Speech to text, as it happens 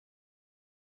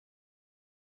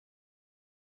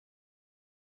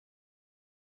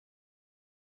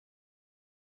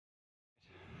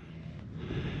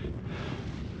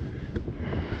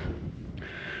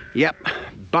Yep,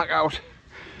 back out.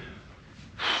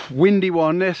 Windy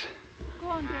one this. Go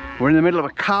on, Dad. We're in the middle of a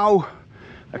cow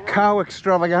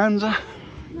extravaganza.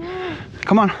 No.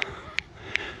 Come on.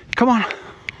 Come on.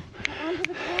 Onto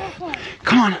the cow.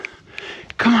 Come on.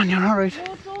 Come on, you're alright.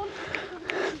 No, don't.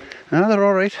 No, they're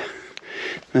alright.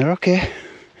 They're okay.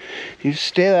 You just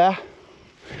stay there.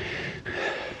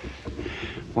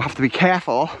 We'll have to be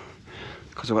careful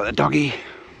because we've got the doggy.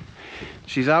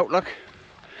 She's out, look.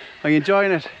 Are you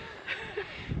enjoying it?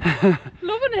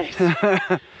 Loving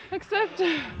it. Except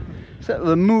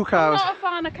the moo cows. I'm not a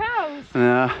fan of cows.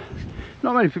 Yeah.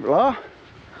 Not many people are.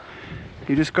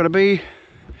 You just got to be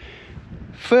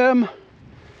firm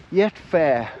yet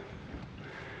fair.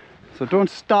 So don't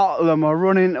startle them or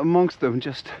run in amongst them.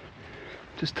 Just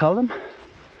tell them.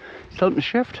 Tell them to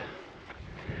shift.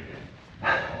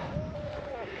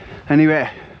 Anyway,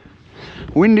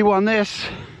 windy one this.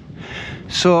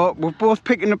 So we're both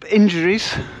picking up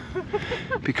injuries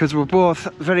because we're both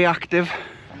very active.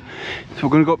 So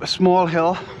we're going to go up a small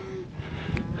hill.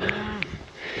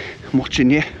 I'm watching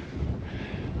you.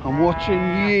 I'm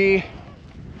watching you.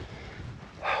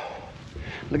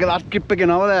 Look at that get big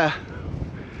over there.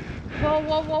 Whoa,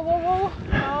 whoa, whoa, whoa, whoa.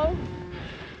 No.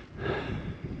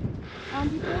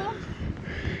 Andy, go.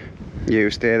 You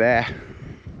stay there.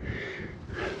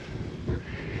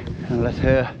 And let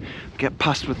her get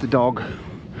past with the dog.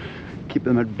 Keep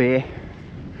them at bay.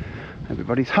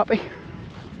 Everybody's happy.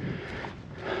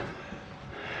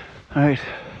 Right,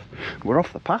 we're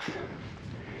off the path.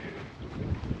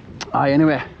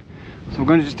 Anyway, so we're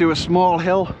going to just do a small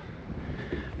hill.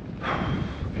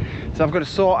 So I've got a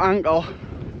sore ankle.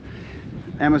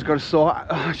 Emma's got a sore,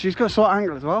 she's got a sore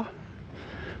ankle as well.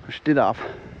 She did have.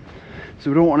 So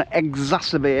we don't want to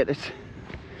exacerbate it.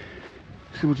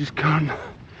 So we'll just go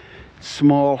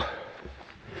small.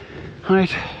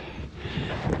 Right,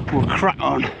 we'll crack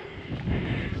on.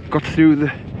 We've got through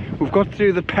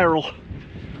the peril.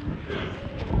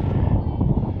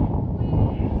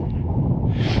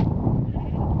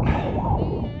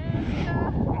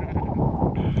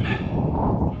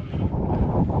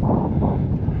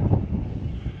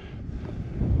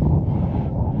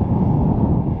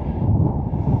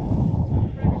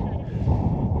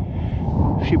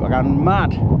 Sheep are going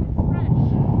mad.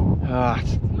 Ah,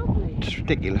 it's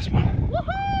ridiculous, man.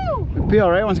 Woohoo! It'll be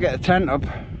alright once we get the tent up.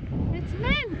 It's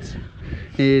mint.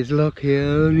 Is look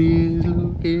here it is,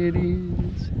 look it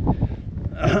is.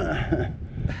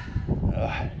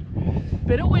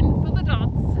 Bit of wind for the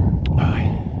dogs. Aye.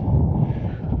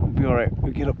 It'll be alright.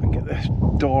 We'll get up and get this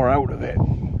door out of it.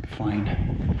 Fine.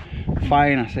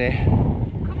 Fine, I say.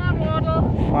 Come on, Waddle.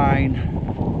 Fine.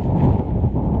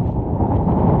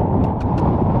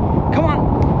 Come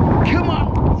on! Come on!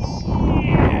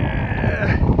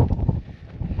 Yeah.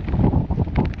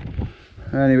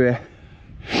 Anyway,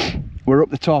 we're up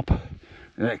the top.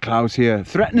 Clouds here.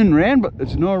 Threatening rain, but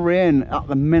there's no rain at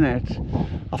the minute.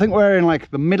 I think we're in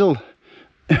like the middle,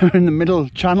 in the middle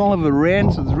channel of the rain.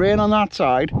 So there's rain on that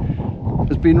side.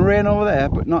 There's been rain over there,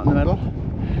 but not in the middle.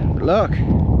 But look,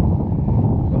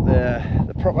 got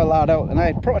the proper lad out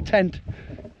tonight. Proper tent.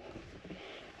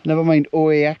 Never mind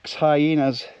OAX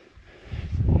hyenas.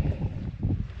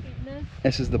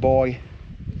 This is the boy.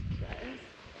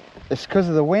 It's because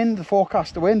of the wind, the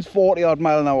forecast of winds, 40 odd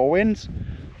mile an hour winds.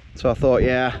 So I thought,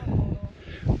 yeah,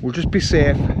 we'll just be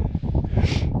safe.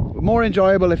 But more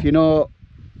enjoyable if you know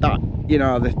that, you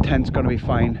know, the tent's going to be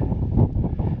fine.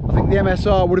 I think the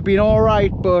MSR would have been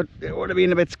alright, but it would have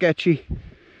been a bit sketchy.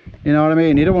 You know what I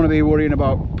mean? You don't want to be worrying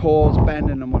about poles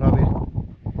bending and what have you.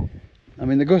 I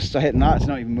mean, the gusts are hitting that, it's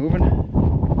not even moving.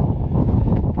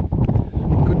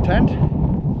 Good tent.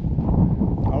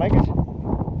 I like it.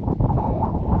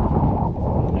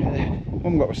 We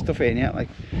haven't got our stuff in yet, like.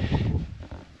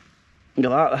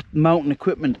 Look at that mountain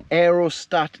equipment,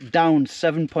 aerostat down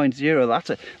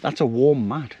 7.0. That's a warm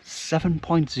mat.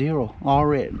 7.0 R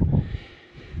rating.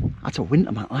 That's a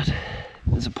winter mat, that.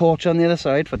 There's a porch on the other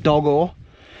side for doggo.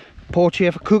 Porch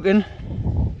here for cooking.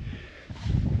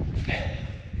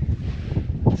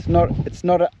 It's not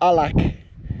an Alac.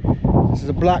 This is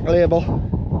a black label.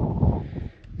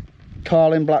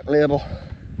 Carlin black label.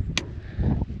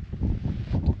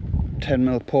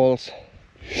 10mm poles.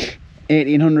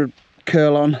 1800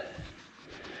 curl on.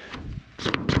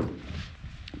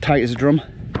 Tight as a drum.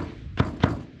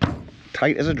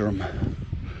 Tight as a drum.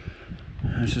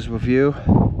 This is a view.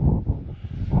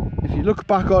 If you look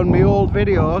back on my old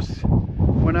videos,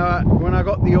 when I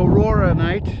got the Aurora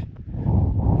night,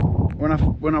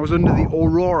 when I was under the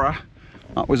Aurora,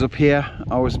 that was up here.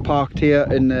 I was parked here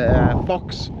in the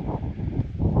Fox.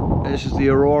 This is the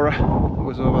Aurora. It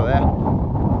was over there.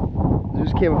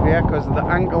 just came up here because of the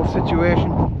ankle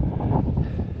situation.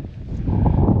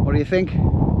 What do you think?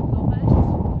 Love it.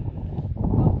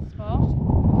 Love the spot.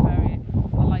 Very.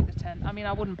 I like the tent. I mean,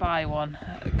 I wouldn't buy one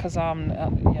because I'm.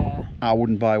 Yeah. I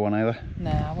wouldn't buy one either.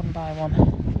 No, I wouldn't buy one.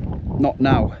 Not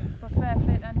now. But fair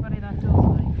play to anybody that does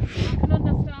like. I can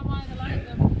understand why they like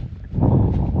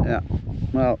them. Yeah.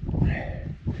 Well,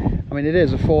 I mean, it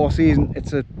is a 4-season.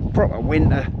 It's a proper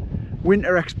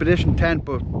winter expedition tent,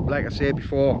 but like I said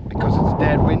before, because it's a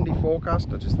dead windy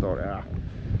forecast, I just thought,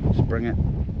 just bring it.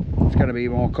 It's going to be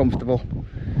more comfortable,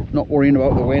 not worrying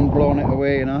about the wind blowing it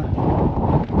away, you know.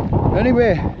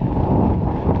 Anyway,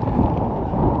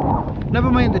 never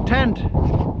mind the tent.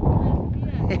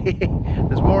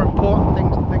 There's more important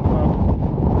things to think about.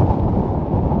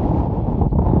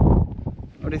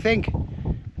 What do you think?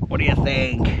 What do you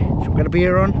think? Should we get a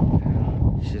beer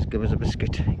on? Just give us a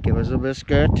biscuit. Give us a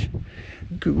biscuit.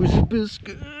 Give us a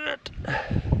biscuit.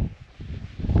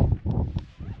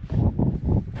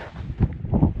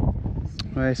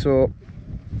 Right, so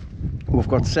we've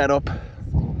got set up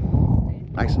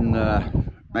nice and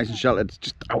sheltered. It's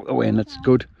just out the way and it's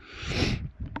good.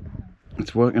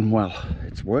 It's working well.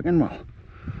 It's working well.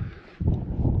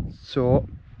 So,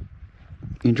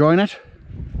 you enjoying it?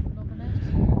 Loving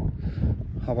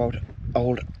it. How about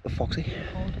old Foxy?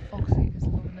 Old Foxy is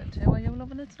loving it too. Are you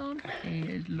loving it, son? He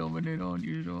is loving it, aren't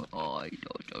you, son? Oh, he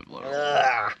don't want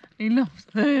it. He loves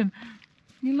it.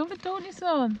 You love it, don't you,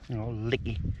 son? Oh,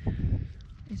 licky.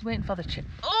 He's waiting for the chip.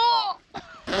 Oh!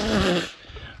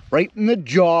 Right in the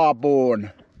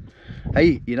jawbone.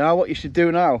 Hey, you know what you should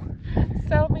do now?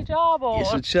 Sell me jawbone. You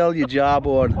should sell your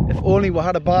jawbone. If only we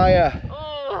had a buyer.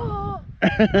 Oh!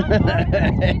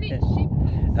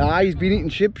 He's been eating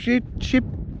sheep.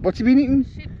 What's he been eating?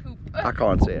 Shit poop. I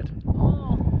can't say it.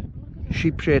 Oh,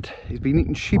 Sheep shit. He's been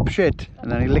eating sheep shit.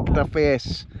 And then he licked her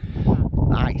face.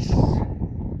 Nice.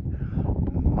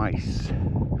 Nice.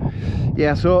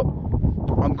 Yeah, so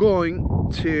I'm going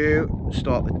to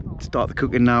start the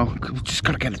cooking now. We've just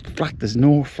got to get it flat. There's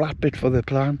no flat bit for the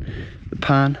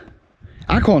pan.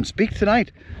 I can't speak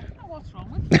tonight. I don't know what's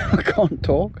wrong with you. I can't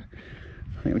talk.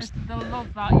 I think They'll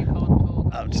love that you can't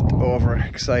talk. I'm just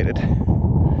overexcited.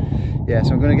 Yeah,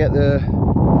 so I'm going to get the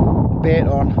bait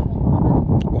on.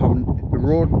 We're having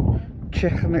road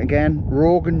chicken again,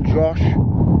 Rogan Josh.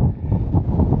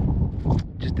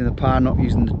 Just in the pan, not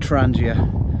using the Trangia.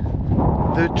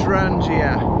 The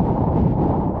Trangia.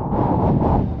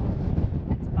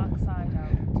 It's backside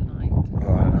out tonight.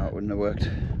 Oh, no, it wouldn't have worked.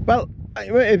 Well,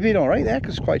 it'd been alright there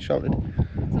because it's quite sheltered.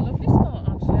 It's a lovely spot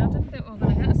actually. I didn't think we were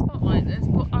going to hit a spot like this,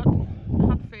 but I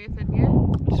had faith in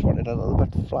you. Just wanted a little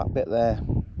bit flat bit there.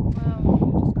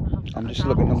 Well, you're just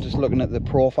going to have to. I'm just looking at the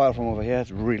profile from over here.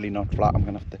 It's really not flat. I'm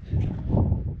gonna have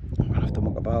to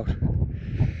muck about.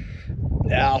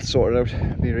 Yeah, I'll sort it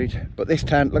out. Be right. But this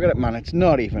tent, look at it, man. It's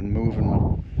not even moving,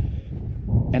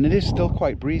 man. And it is still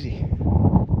quite breezy.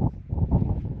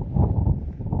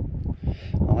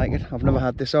 I like it. I've never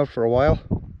had this out for a while.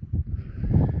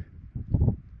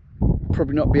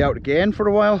 Probably not be out again for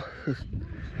a while.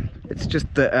 It's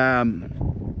just the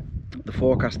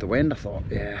forecast, the wind. I thought,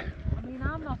 yeah. I mean,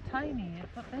 I'm not tiny,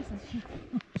 but this is huge.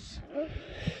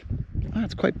 Oh,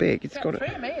 it's quite big. It's got 3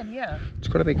 of me in here. It's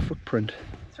got a big footprint.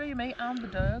 3 of me and the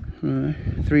dog.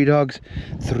 3 dogs.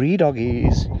 3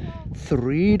 doggies.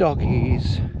 3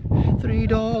 doggies. 3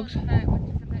 dogs. Which is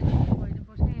a bit disappointing,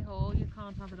 but hey ho, you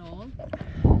can't have it all.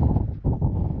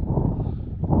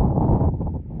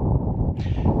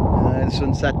 The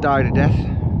sunset died to death,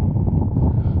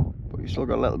 but you still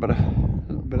got a little bit of.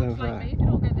 Like me, if you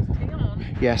don't get this tea on.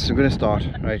 Yes, I'm going to start.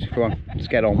 Right, come on, let's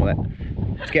get on with it.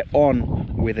 Let's get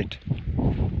on with it.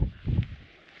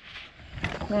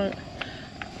 Right.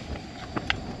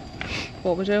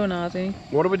 What we're doing, Ardy?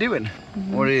 What are we doing?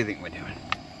 What do you think we're doing?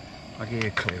 I'll give you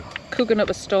a clue. Cooking up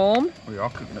a storm. We are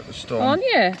cooking up a storm. Aren't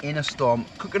you? In a storm.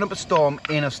 Cooking up a storm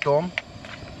in a storm.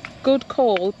 Good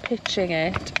call pitching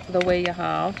it the way you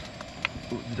have.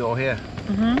 The door here.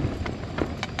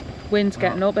 Wind's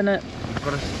getting up, innit?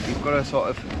 You've got to sort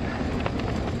of.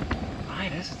 Ah,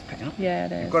 it is. It's picking up. Yeah,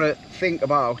 it is. You've got to think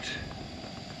about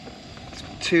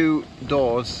 2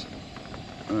 doors.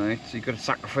 Alright, so you've got to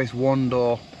sacrifice 1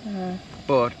 door.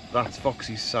 But that's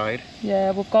Foxy's side.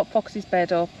 Yeah, we've got Foxy's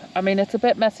bed up. I mean, it's a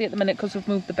bit messy at the minute because we've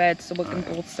moved the bed so we can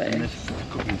both sit. And this is the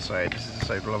cooking side. This is the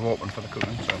side we'll have open for the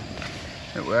cooking, so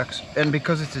it works. And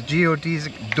because it's a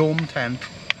geodesic dome tent,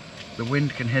 the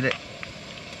wind can hit it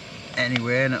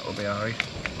anywhere and it'll be alright.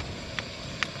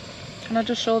 Can I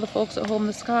just show the folks at home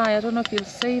the sky? I don't know if you'll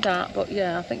see that, but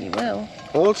yeah, I think you will.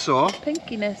 Also,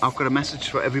 Pinkiness. I've got a message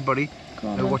for everybody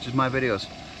who watches my videos.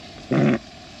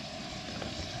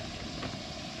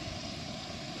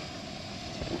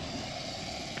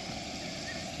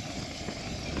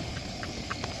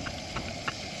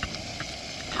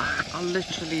 I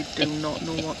literally do not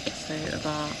know what to say to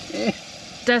that.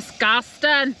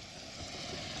 Disgusting.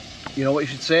 You know what you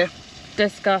should say?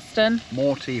 Disgusting.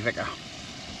 More tea, Vicar.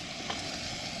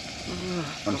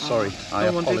 I'm sorry. I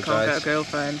no wonder you can't get apologise. a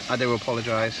girlfriend. I do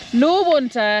apologise. No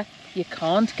wonder you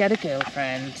can't get a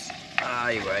girlfriend.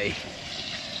 Aye, way.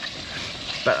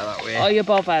 Better that way. Are you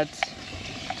bothered?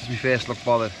 Does my face look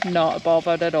bothered? Not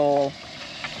bothered at all.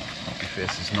 My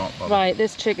face is not bothered. Right,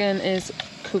 this chicken is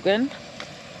cooking.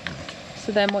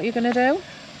 So then what are you going to do?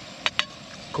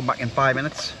 Come back in 5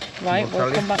 minutes. Right,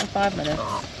 we'll come back in 5 minutes.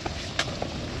 Oh.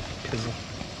 Pizzle.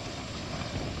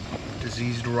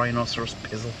 Diseased rhinoceros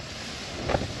pizzle.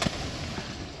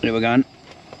 Here we go.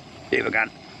 Here we go.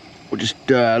 We're just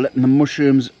letting the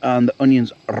mushrooms and the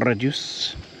onions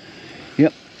reduce.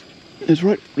 Yep, that's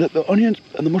right. Let the onions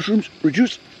and the mushrooms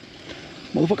reduce.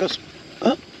 Motherfuckers.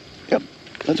 Yep,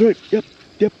 that's right. Yep,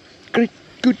 yep. Great.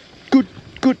 Good, good,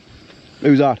 good.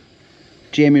 Who's that?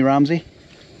 Jamie Ramsey.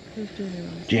 Who's Jamie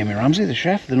Ramsey? Jamie Ramsey, the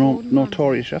chef, the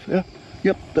notorious chef. Yeah.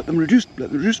 Yep, let them reduce. Let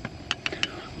them reduce.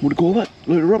 What do you call that? A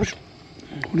load of rubbish.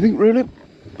 What do you think, really?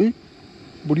 Eh?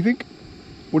 What do you think?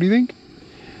 What do you think?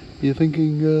 You're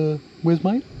thinking, where's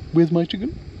my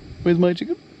chicken? Where's my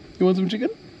chicken? You want some chicken?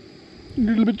 A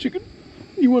little bit of chicken?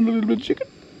 You want a little bit of chicken?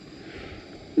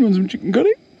 You want some chicken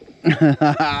curry?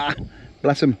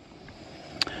 Bless him.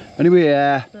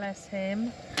 Anyway, bless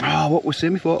him. Oh, what was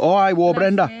saying before? Oh, I wore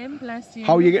Brenda. Him, bless you.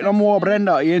 How are you getting on, War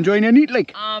Brenda? Are you enjoying your neat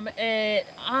like? I'm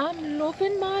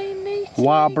loving my meat.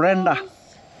 Wow, Brenda.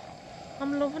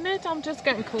 I'm loving it. I'm just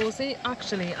getting cosy.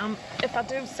 Actually, if I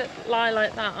do lie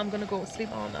like that, I'm gonna go to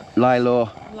sleep on it. Lie low.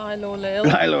 Lie low, Lil.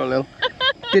 Lie low, Lil.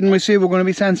 Didn't we say we're going to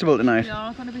be sensible tonight? Yeah,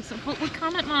 I'm gonna be so. But we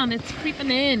can't, man. It's creeping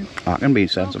in. I can be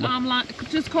sensible. Look, I'm like,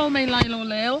 just call me Lilo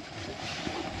Lil.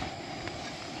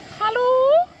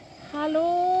 Hello,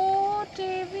 hello,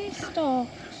 Davy. Stop.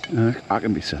 I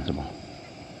can be sensible.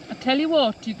 I tell you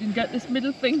what, you can get this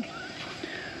middle finger.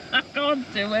 I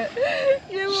can't do it.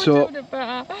 You were doing it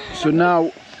better. So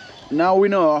now we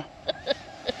know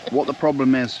what the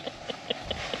problem is.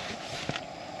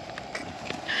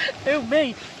 Who,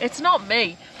 me? It's not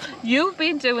me. You've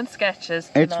been doing sketches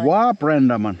tonight. It's War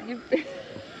Brenda, man.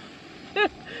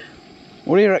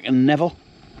 What do you reckon, Neville?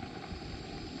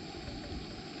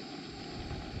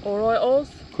 Alright, Oz.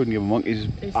 Couldn't give a monkey's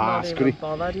He's ass, not could even he?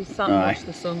 bothered. He's sat and watched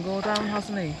the sun go down,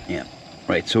 hasn't he? Yeah.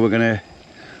 Right, so we're gonna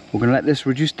let this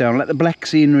reduce down. Let the black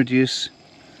scene reduce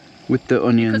with the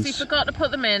onions. Because you forgot to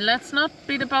put them in. Let's not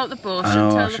beat about the bush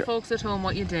and tell the folks at home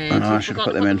what you did. I know, you I should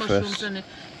put them in first. And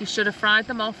you should have fried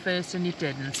them off first and you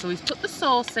didn't. So he's put the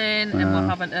sauce in and we're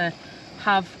having to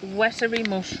have wettery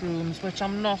mushrooms, which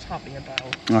I'm not happy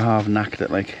about. I have knacked it,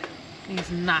 like.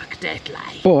 He's knacked it,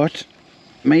 like. But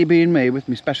me being me, with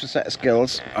my special set of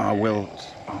skills, I will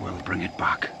bring it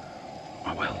back.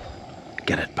 I will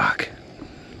get it back.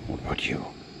 What about you?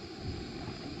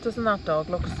 Doesn't that dog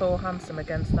look so handsome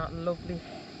against that lovely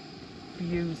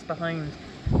views behind?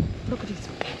 Look at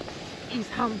he's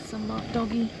handsome, that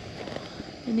doggy,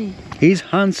 isn't he? He's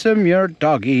handsome, your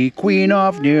doggy, Queen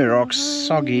of New York,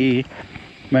 soggy.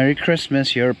 Merry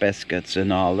Christmas, your biscuits,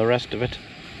 and all the rest of it.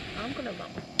 I'm gonna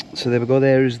love it. So there we go.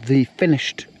 There is the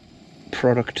finished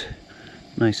product.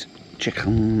 Nice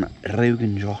chicken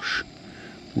Rogan Josh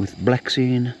with black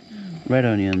scene, red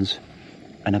onions,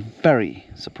 and a very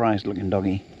surprised looking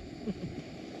doggy.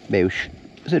 Boosh.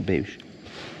 Is it Boosh?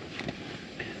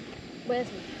 Where's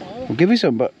my ball? We'll give you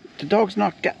some, but the dogs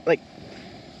not get like.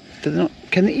 Do they not?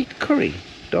 Can they eat curry?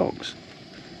 Dogs.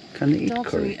 Can they eat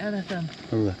Dogs curry? will eat anything.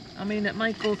 Will they? I mean, it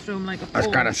might go through them like a pole. I was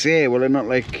gonna say, will it not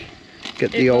like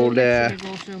get the It will old literally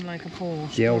go through them like a pole.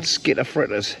 the old skitter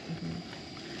fritters?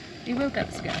 He will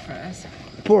get the skitter fritters.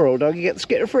 Poor old dog, you get the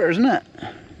skitter fritters, isn't it?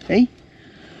 Hey?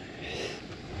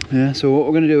 Yeah, so what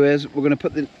we're going to do is we're going to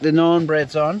put the naan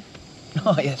breads on.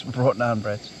 Oh yes, we brought naan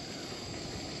breads.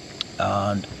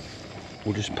 And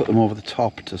we'll just put them over the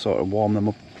top to sort of warm them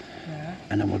up. Yeah.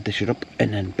 And then we'll dish it up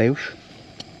and then boosh.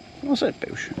 What's that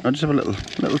boosh? I'll just have a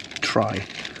little try.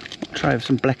 Try with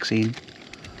some black scene.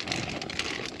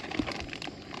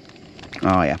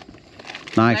 Oh yeah.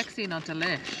 Nice. Black scene are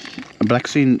delish. The black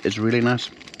scene is really nice.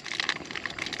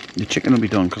 The chicken will be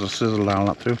done because I sizzled all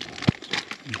that through.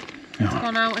 It's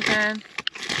gone out again.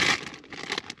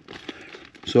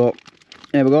 So,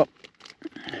 there we go.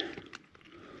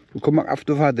 We'll come back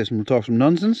after we've had this and we'll talk some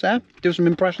nonsense, eh? Do some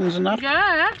impressions and that.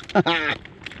 Yeah.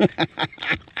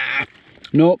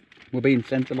 No, we're being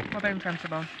sensible. We're being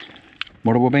sensible.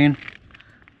 What are we being?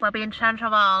 We're being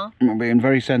sensible. We're being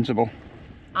very sensible.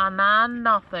 And then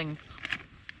nothing.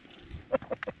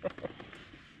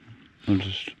 We'll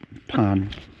just pan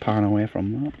away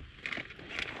from that.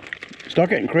 Start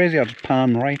getting crazy, I'll just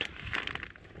pan right.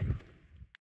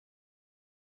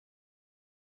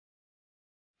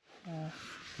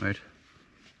 Right.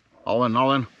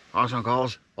 Alan, Arson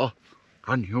calls. Oh,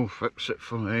 can you fix it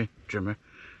for me, Jimmy?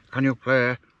 Can you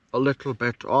play a little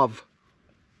bit of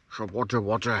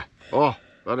CHEVIOTS? Oh,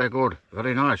 very good,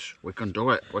 very nice. We can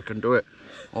do it,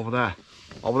 Over there,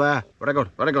 very good.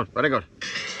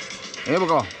 Here we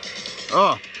go.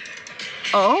 Oh.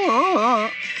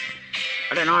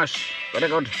 Very nice, very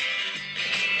good.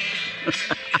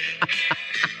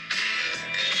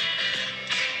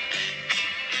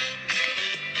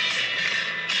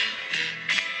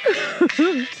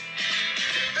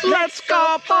 Let's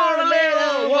go for a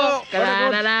little walk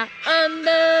under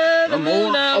the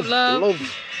moon of love.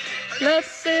 Let's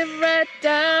sit right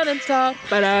down and talk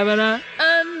under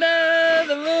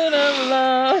the moon of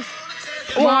love.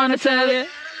 Wanna tell you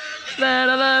that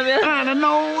I love you, and I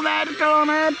know that it's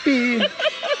gonna be.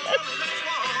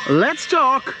 Let's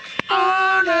talk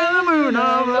under the moon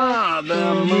of love,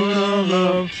 the moon of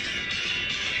love.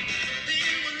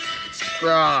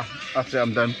 Ah, that's it,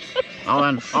 I'm done.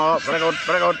 Alan, oh, very good.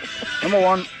 Number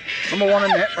one in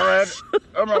the hit parade.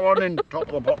 Number one in top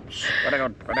of the box. Very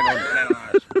good, very nice,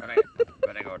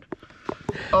 very good.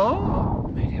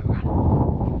 Oh, here we go.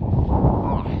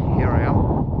 Oh, here I am.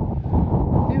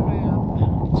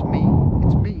 It's me.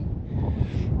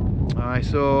 Alright,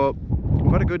 so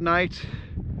we've had a good night.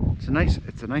 It's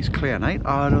a nice clear night. Oh,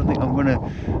 I don't think I'm gonna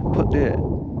put the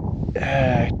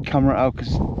camera out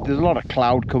because there's a lot of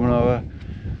cloud coming over.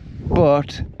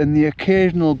 But in the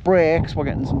occasional breaks we're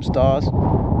getting some stars,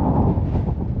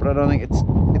 but I don't think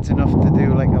it's enough to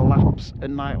do like a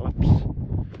night lapse,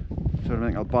 so I don't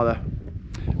think I'll bother.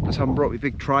 Plus I haven't brought my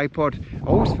big tripod. I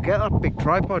always forget that big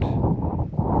tripod,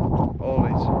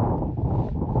 always.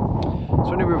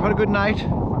 So anyway, we've had a good night.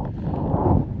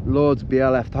 Loads of beer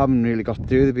left. I haven't really got to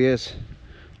do the beers.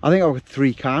 I think I've got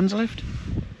 3 cans left.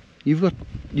 You've got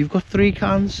 3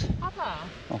 cans? Have I?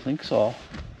 I think so.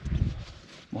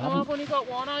 I've only got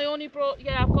 1. I've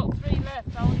got 3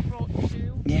 left. I only brought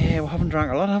 2. Yeah, we haven't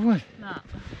drank a lot, have we? Nah.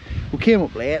 We came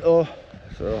up late though,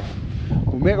 so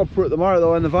we'll make up for it tomorrow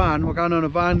though in the van. We're going on a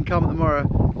van camp tomorrow.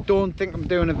 Don't think I'm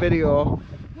doing a video.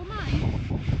 We might.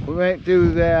 We might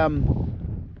do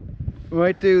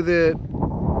the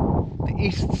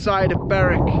east side of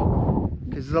Berwick,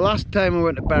 because the last time I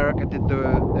went to Berwick I did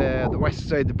the west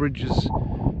side, the bridges.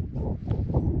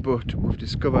 But we've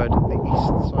discovered the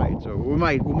east side, so we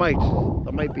might,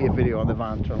 there might be a video on the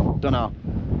van channel, don't know,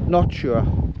 not sure.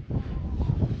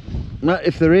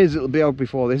 If there is, it'll be out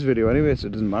before this video anyway, so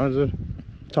it doesn't matter, does it?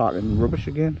 Talking rubbish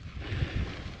again.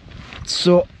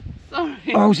 So, sorry.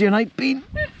 How's your night been?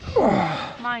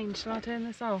 Mind, shall I turn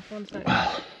this off? 1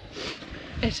 second.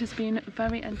 It has been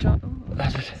very enjoyable.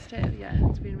 Has it? Yeah,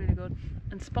 it's been really good.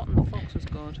 And spotting the fox was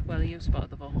good. Well, you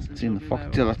spotted the fox. Seen the fox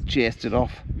till I chased it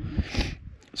off.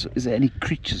 So is there any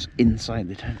creatures inside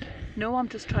the tent? No, I'm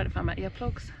just trying to find my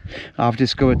earplugs. I've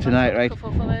discovered tonight, right?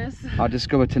 I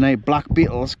discovered tonight black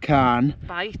beetles can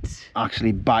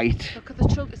actually bite. Look at the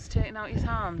chug it's taking out his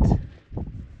hand.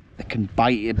 They can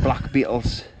bite you, black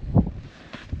beetles.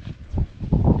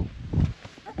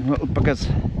 Little buggers.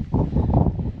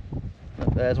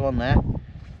 Look, there's one there.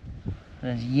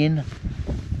 There's yin.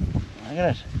 Look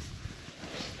at it.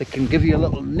 They can give you a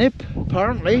little nip,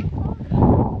 apparently.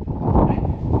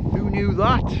 Who knew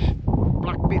that?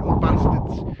 Black beetle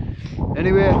bastards.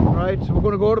 Anyway, right, so we're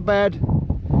going to go to bed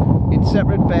in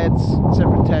separate beds,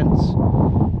 separate tents.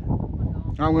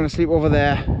 I'm going to sleep over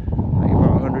there, like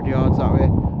about 100 yards that way.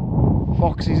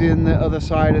 Foxy's in the other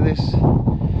side of this. So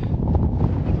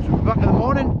we'll be back in the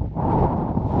morning.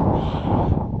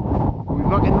 We'll be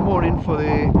back in the morning for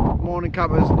the morning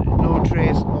campers, no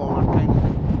trace, all that kind of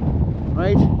thing.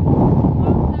 Right?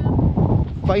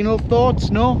 Final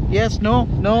thoughts? No? Yes? No?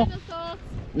 No? Final thoughts?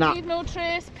 Nah. Leave no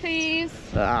trace, please.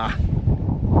 Ah.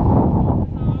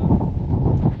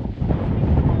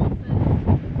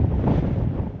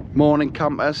 Morning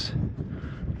campers.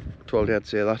 Told you I'd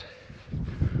say that.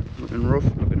 Looking rough,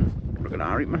 looking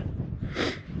alright, man.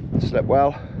 Slept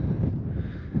well.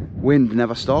 Wind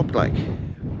never stopped, like.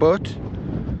 But,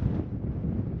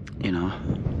 you know,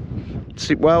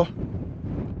 sleep well.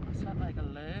 I slept like a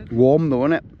lug. Warm though,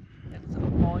 innit? It was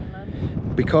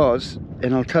boiling. Because,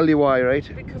 and I'll tell you why, right?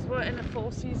 Because we're in a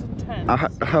 4-season tent. I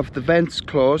have the vents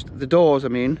closed, the doors I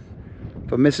mean,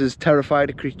 for Mrs. Terrified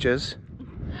of Creatures.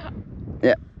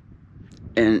 Yeah.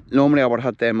 And normally I would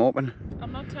have had them open.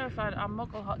 I'm not terrified, I'm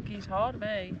muckle geese hard,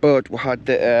 mate. But we had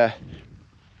the,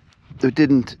 they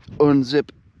didn't unzip.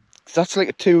 That's like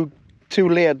a 2 too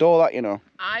late door, that, you know.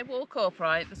 I woke up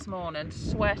right this morning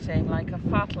sweating like a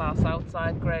fat lass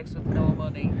outside Greg's with no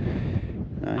money.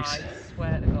 Nice. I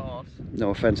swear to God. No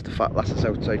offence to fat lasses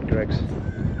outside Greg's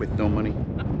with no money.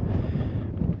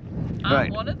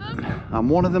 I'm one of them. I'm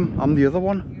one of them. I'm the other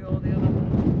one. You're the other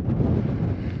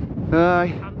one. Aye.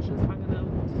 Hanches hanging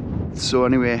out. So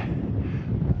anyway,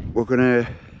 we're gonna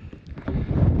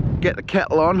get the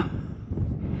kettle on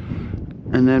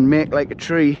and then make like a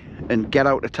tree and get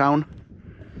out of town.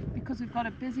 Because we've got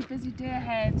a busy day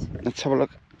ahead. Let's have a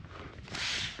look.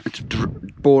 It's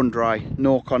bone dry,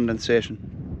 no condensation.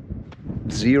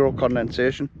 Zero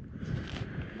condensation.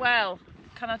 Well,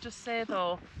 can I just say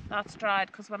though, that's dried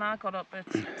because when I got up at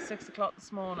 6 o'clock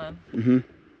this morning,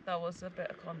 there was a bit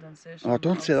of condensation. Oh,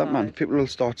 don't say that, man. People will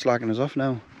start slagging us off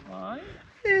now. Why?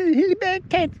 Hilleberg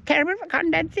tent, terrible for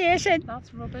condensation.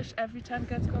 That's rubbish. Every tent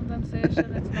gets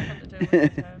condensation. It's nothing to do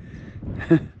with the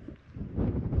tent.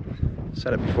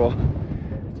 Said it before.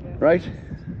 Right,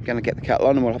 gonna get the kettle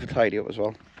on and we'll have a tidy up as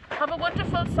well. Have a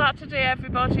wonderful Saturday,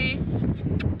 everybody.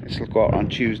 This will go out on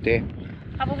Tuesday.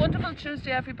 Have a wonderful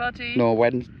Tuesday, everybody. No,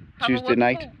 Wednesday, Tuesday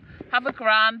night. Have a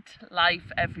grand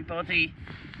life, everybody.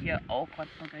 You awkward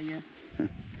bugger, you.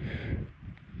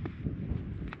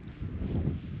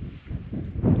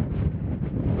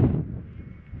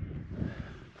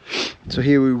 So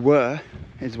here we were,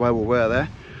 is where we were there.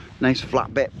 Nice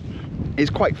flat bit. It's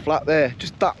quite flat there.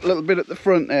 Just that little bit at the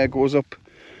front there goes up.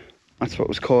 That's what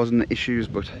was causing the issues,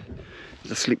 but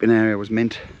the sleeping area was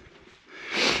mint.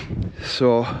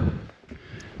 So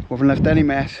we haven't left any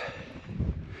mess.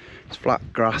 It's flat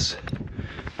grass.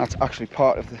 That's actually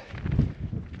part of the,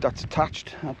 that's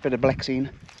attached, that bit of Blexine.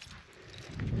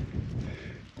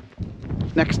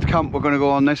 Next camp we're going to go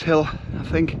on this hill, I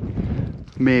think.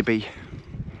 Maybe.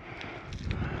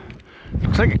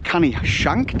 Looks like a canny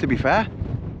shank, to be fair.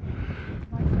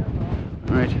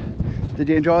 Right. Did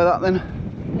you enjoy that then?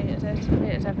 Hated it.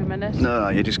 Hated every minute. No,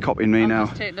 you're just copying me now. I'm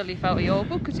just taking the leaf out of your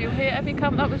book because you hate every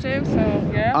camp that we do,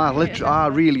 so yeah. I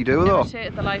really do though.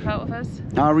 Irritated the life out of us.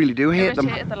 I really do hate them.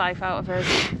 Irritated the life out of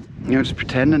us. You're just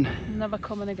pretending. Never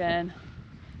coming again.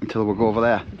 Until we go over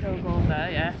there. Until we go over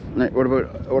there, yeah. Right, what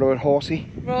about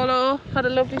Horsey? Rollo, had a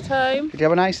lovely time. Did you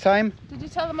have a nice time? Did you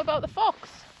tell them about the fox?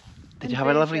 Did you have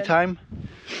a lovely time?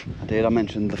 I did, I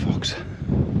mentioned the fox.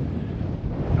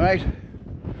 Right,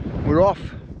 we're off.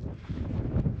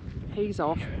 He's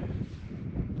off.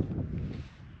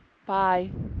 Bye.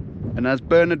 And as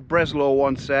Bernard Breslow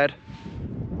once said,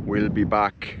 we'll be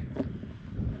back.